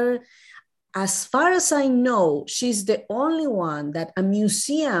painter. As far as I know, she's the only one that a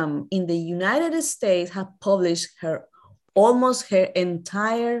museum in the United States have published almost her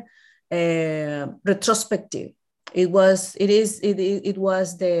entire retrospective. It was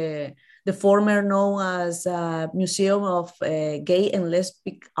the former known as Museum of Gay and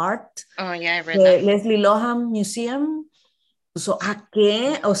Lesbian Art. Oh, yeah, I read that. Leslie Lohan Museum. So, ¿a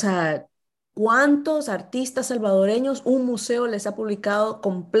qué? O sea, ¿cuántos artistas salvadoreños un museo les ha publicado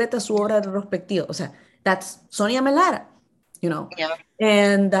completa su obra retrospectiva? O sea, that's Sonia Melara, Yeah.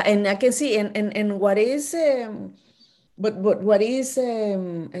 And I can see, and what is, but what is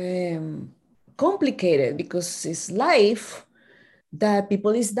complicated, because it's life, that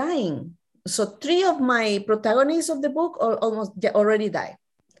people is dying. So 3 of my protagonists of the book almost already died.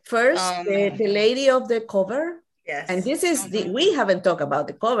 First, the lady of the cover. Yes. And this is we haven't talked about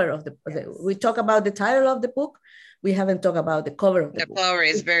the cover of we talk about the title of the book. We haven't talked about the cover of the book. The cover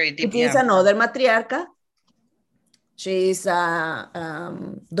is very deep. It is another matriarca. She's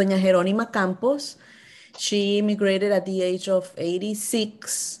Doña Jerónima Campos. She immigrated at the age of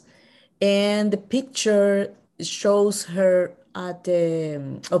 86. And the picture shows her at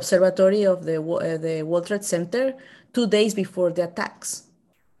the observatory of the World Trade Center 2 days before the attacks.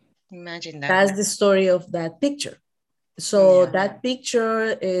 Imagine that. That's the story of that picture. So that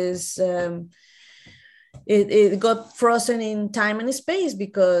picture is, it got frozen in time and space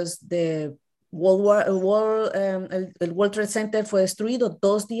because the el World Trade Center fue destruido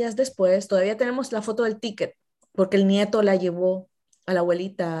 2 días después. Todavía tenemos la foto del ticket porque el nieto la llevó a la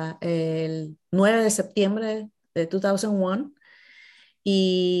abuelita el 9 de septiembre de 2001.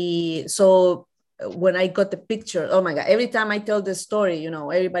 Y so when I got the picture, oh my God, every time I tell the story,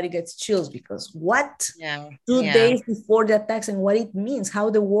 everybody gets chills, because what? 2 days before the attacks, and what it means,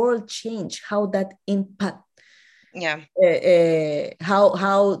 how the world changed, how that impact, how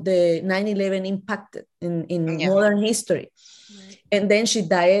the 9/11 impacted in modern history. Right. And then she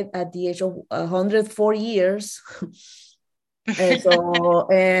died at the age of 104 years. So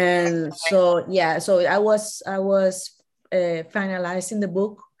I was finalizing the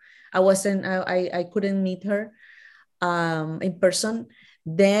book. I couldn't meet her in person.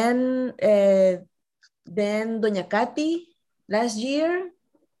 Then Doña Katy last year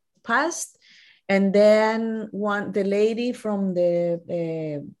passed, and then the lady from the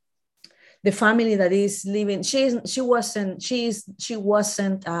family that is living, she wasn't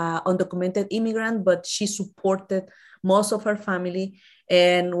undocumented immigrant, but she supported most of her family,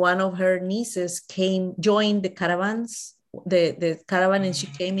 and one of her nieces joined the caravans, the caravan, and she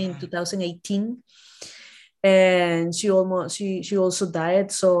came in 2018, and she also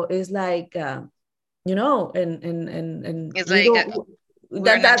died. So it's like and it's like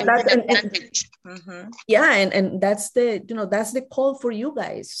yeah, and that's the call for you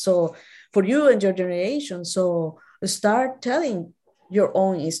guys, so for you and your generation, so start telling your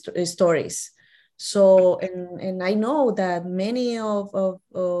own stories. So and I know that many of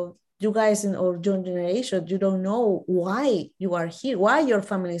you guys in our generation, you don't know why you are here, why your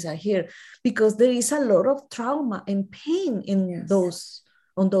families are here, because there is a lot of trauma and pain in those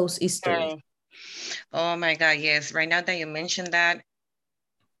histories. Oh my God, yes. Right now that you mentioned that,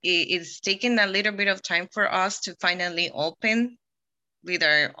 it's taken a little bit of time for us to finally open with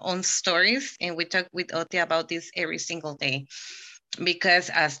our own stories, and we talk with Oti about this every single day,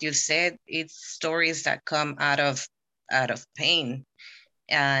 because as you said, it's stories that come out of pain.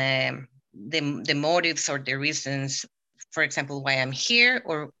 the motives or the reasons, for example, why I'm here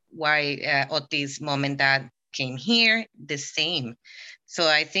or why Oti's mom and dad came here, the same. So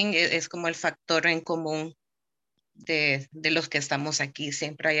I think es como el factor en común de los que estamos aquí.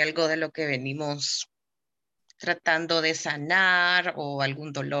 Siempre hay algo de lo que venimos tratando de sanar o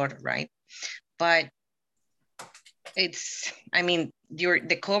algún dolor, right? But it's, I mean,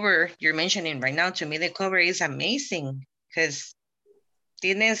 the cover you're mentioning right now, to me, the cover is amazing because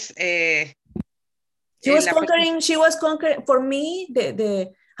tienes... She was conquering, for me,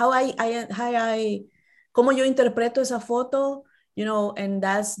 como yo interpreto esa foto, you know, and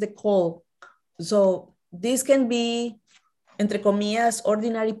that's the call. So this can be, entre comillas,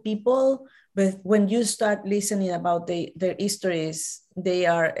 ordinary people, but when you start listening about their histories, they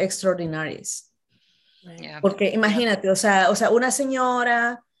are extraordinaries. Yeah. Porque imagínate, o sea, una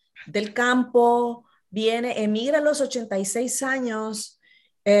señora del campo viene, emigra a los 86 años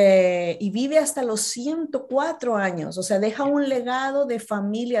y vive hasta los 104 años, o sea, deja un legado de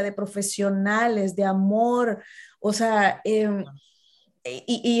familia, de profesionales, de amor, o sea,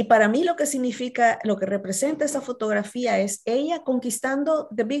 y para mí lo que significa, lo que representa esta fotografía es ella conquistando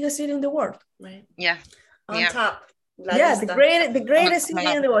the biggest city in the world. Right. Yeah. On top. Yeah, the greatest city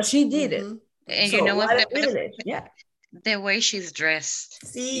in the world. She did it. And So, you know what a privilege. Yeah. The way she's dressed.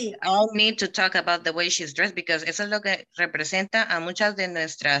 Sí. I need to talk about the way she's dressed because eso es lo que representa a muchas de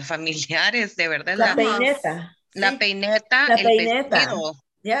nuestras familiares, de verdad. La peineta. La peineta, La el peineta. vestido.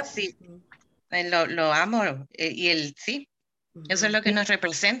 Yep. Sí, lo amo. Y el sí, eso es lo que nos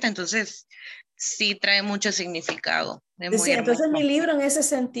representa. Entonces, sí trae mucho significado. Sí, entonces mi libro en ese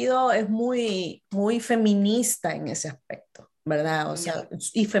sentido es muy, muy feminista en ese aspecto, ¿verdad? O sea,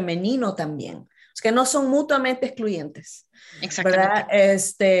 y femenino también. Es que no son mutuamente excluyentes, ¿verdad?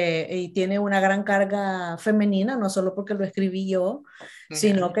 Y tiene una gran carga femenina, no solo porque lo escribí yo,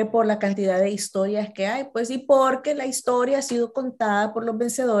 sino que por la cantidad de historias que hay, pues, y porque la historia ha sido contada por los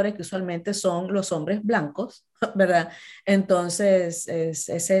vencedores, que usualmente son los hombres blancos, ¿verdad? Entonces,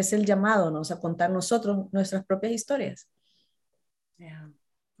 ese es el llamado, ¿no? O sea, contar nosotros nuestras propias historias. Yeah,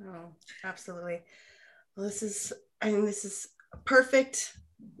 oh, absolutely. Well, this is a perfect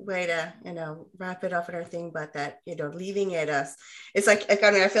way to, you know, wrap it up and everything, but that, you know, leaving it us, it's like, I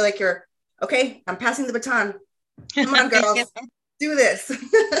mean, I feel like you're, okay, I'm passing the baton. Come on, girls, do this.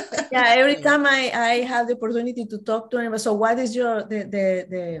 Yeah, every time I have the opportunity to talk to him, so what is your,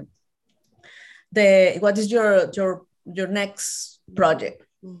 what is your next project?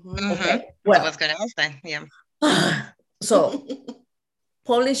 Okay, well. I was going to ask that, yeah. So,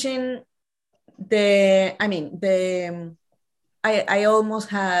 publishing I almost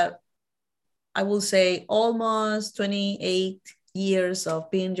have, I will say almost 28 years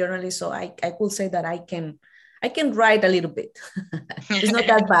of being a journalist. So I could say that I can write a little bit. It's not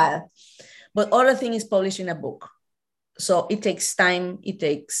that bad. But other thing is publishing a book. So it takes time, it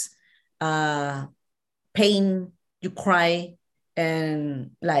takes pain, you cry,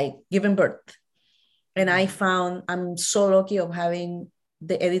 and like giving birth. And I found I'm so lucky of having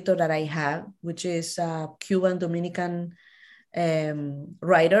the editor that I have, which is a Cuban Dominican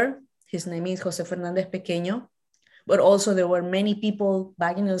writer. His name is Jose Fernandez Pequeño. But also there were many people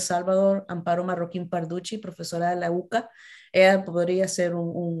back in El Salvador. Amparo Marroquín Parducci, profesora de la UCA. Ella podría ser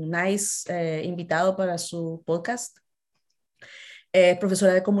un nice invitado para su podcast.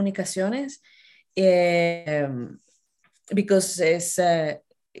 Profesora de comunicaciones. Because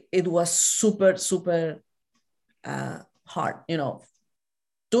it was super, super hard, you know,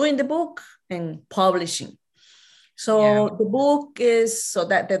 doing the book and publishing. So the book is, so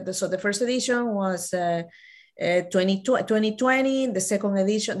the first edition was 2020, the second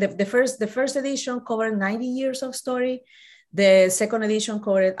edition, the first edition covered 90 years of story. The second edition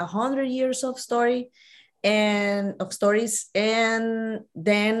covered 100 years of stories. And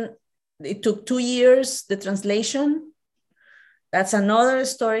then it took 2 years, the translation. That's another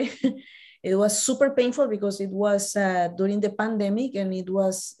story. It was super painful because it was during the pandemic, and it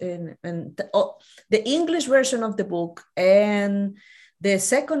was the English version of the book, and the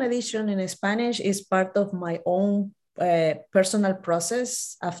second edition in Spanish is part of my own personal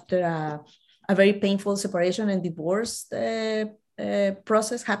process after a very painful separation and divorce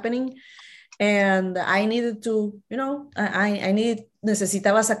process happening. And I needed to, you know,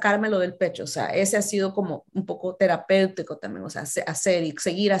 necesitaba sacármelo del pecho. O sea, ese ha sido como un poco terapéutico también, o sea, hacer y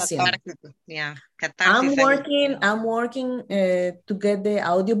seguir haciendo. Yeah. I'm working to get the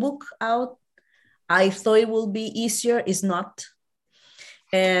audiobook out. I thought it would be easier. It's not.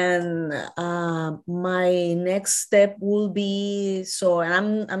 And my next step will be, so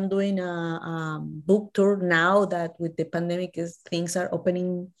I'm doing a book tour now that with the pandemic things are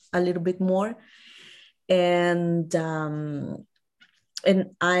opening a little bit more. And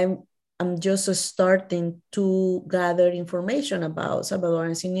I'm just starting to gather information about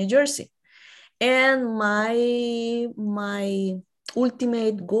Salvadorans in New Jersey. And my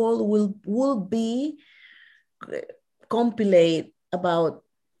ultimate goal will be compilate about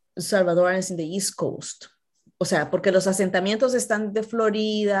Salvadorans in the East Coast. O sea, porque los asentamientos están de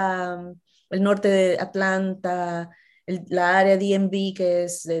Florida, el norte de Atlanta, la área DMV, que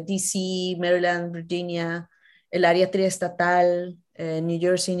es de DC, Maryland, Virginia, el área triestatal, New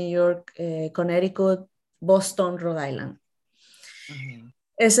Jersey, New York, Connecticut, Boston, Rhode Island.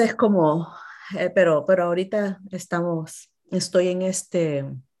 Ese es como, pero ahorita estoy en este,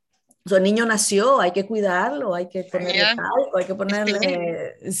 o sea, el niño nació, hay que cuidarlo, hay que ponerle talco, hay que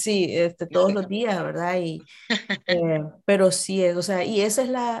ponerle, sí, todos los días, ¿verdad? Pero sí, o sea, y esa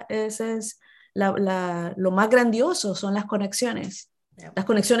es lo más grandioso, son las conexiones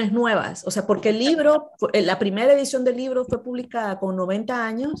nuevas, o sea, porque el libro, la primera edición del libro fue publicada con 90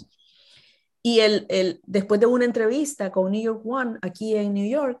 años y después de una entrevista con New York One aquí en New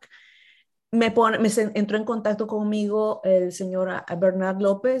York, entró en contacto conmigo el señor Bernard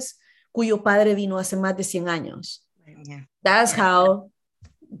López, cuyo padre vino hace más de 100 años. That's how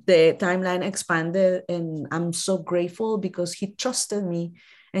the timeline expanded, and I'm so grateful because he trusted me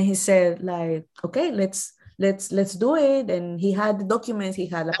and he said like, okay, let's do it. And he had the documents, he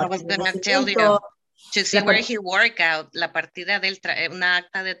had I was gonna tell you to see where he worked out, la partida una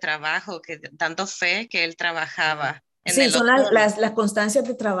acta de trabajo que dando fe que él trabajaba. Sí, son las constancias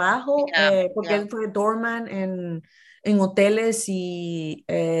de trabajo, porque él fue doorman en hoteles y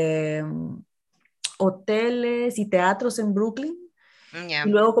teatros en Brooklyn. Y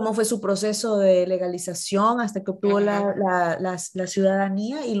luego cómo fue su proceso de legalización hasta que obtuvo la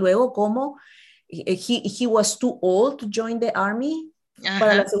ciudadanía, y luego cómo he was too old to join the army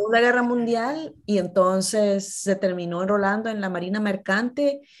para la Segunda Guerra Mundial, y entonces se terminó enrolando en la Marina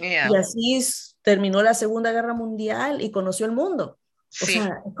Mercante, y así terminó la Segunda Guerra Mundial y conoció el mundo. O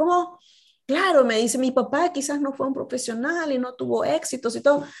sea, es como, claro, me dice, mi papá quizás no fue un profesional y no tuvo éxitos y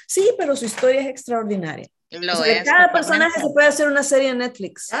todo. Sí, pero su historia es extraordinaria. Lo o sea, es, cada personaje se puede hacer una serie en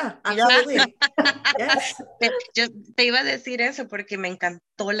Netflix. Absolutely. Yes. Yo te iba a decir eso porque me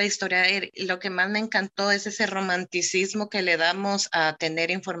encantó la historia. Lo que más me encantó es ese romanticismo que le damos a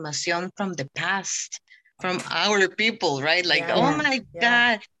tener información from the past, from our people, right? Like, oh my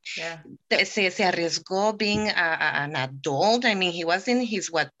God. Se arriesgó being an adult. I mean, he was in his,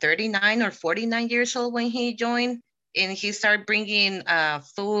 39 or 49 years old when he joined, and he started bringing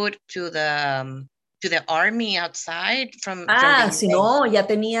food to the army outside from si no, ya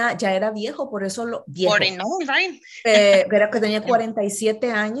era viejo, por eso viejo. 49, right? Era que tenía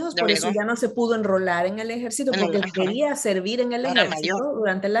 47 años, por eso ya no se pudo enrolar en el ejército, porque quería servir en el ejército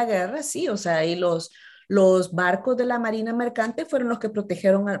durante la guerra, sí, o sea, y los barcos de la Marina Mercante fueron los que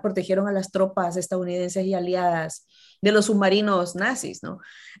protegieron a las tropas estadounidenses y aliadas de los submarinos nazis, ¿no?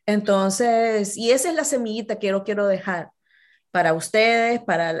 Entonces, y esa es la semillita que yo quiero dejar para ustedes,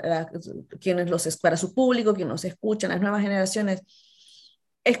 para para su público, quienes nos escuchan, las nuevas generaciones,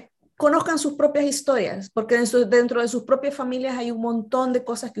 conozcan sus propias historias, porque dentro de sus propias familias hay un montón de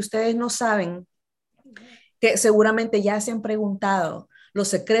cosas que ustedes no saben, que seguramente ya se han preguntado, los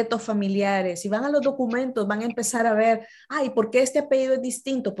secretos familiares. Si van a los documentos, van a empezar a ver, ay, ¿por qué este apellido es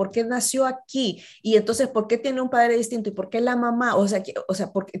distinto? ¿Por qué nació aquí? Y entonces, ¿por qué tiene un padre distinto? ¿Y por qué la mamá?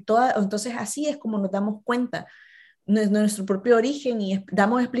 Porque entonces así es como nos damos cuenta de nuestro propio origen y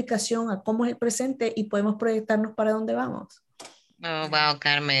damos explicación a cómo es el presente y podemos proyectarnos para dónde vamos. Oh, wow,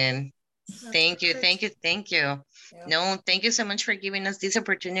 Carmen. Thank you. Yeah. No, thank you so much for giving us this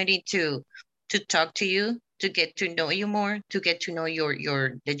opportunity to talk to you, to get to know you more, to get to know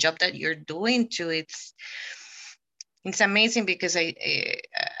the job that you're doing too. It's amazing because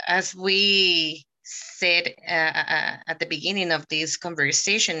as we said at the beginning of this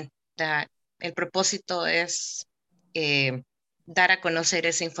conversation, that el propósito es dar a conocer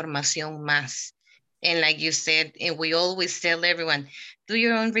esa información más. And like you said, and we always tell everyone, do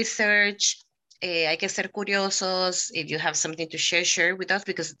your own research. Hay que ser curiosos. If you have something to share with us,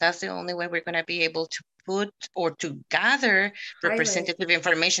 because that's the only way we're going to be able to put or to gather representative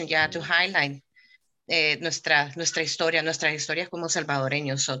information, to highlight nuestra historia, nuestras historias como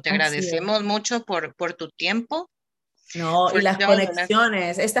salvadoreños. So, te agradecemos mucho por tu tiempo. No, y las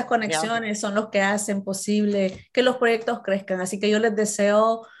conexiones, estas conexiones son los que hacen posible que los proyectos crezcan. Así que yo les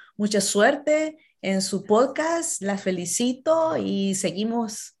deseo mucha suerte en su podcast. La felicito y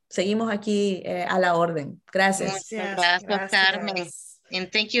seguimos aquí a la orden. Gracias. Muchas gracias, Carmen.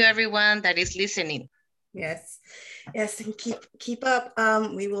 And thank you everyone that is listening. Yes, and keep up.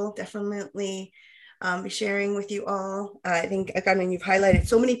 We will definitely be sharing with you all. I think, Carmen, you've highlighted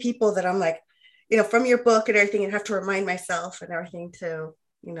so many people that I'm like, from your book and everything, I have to remind myself and everything to,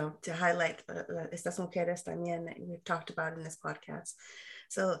 to highlight estas mujeres también that we've talked about in this podcast.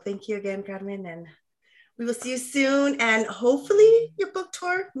 So thank you again, Carmen, and we will see you soon, and hopefully your book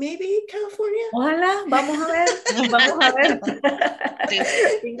tour, maybe California. Ojalá, vamos a ver.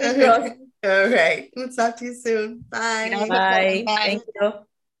 Fingers crossed. All right, we'll talk to you soon. Bye. Bye. Thank you.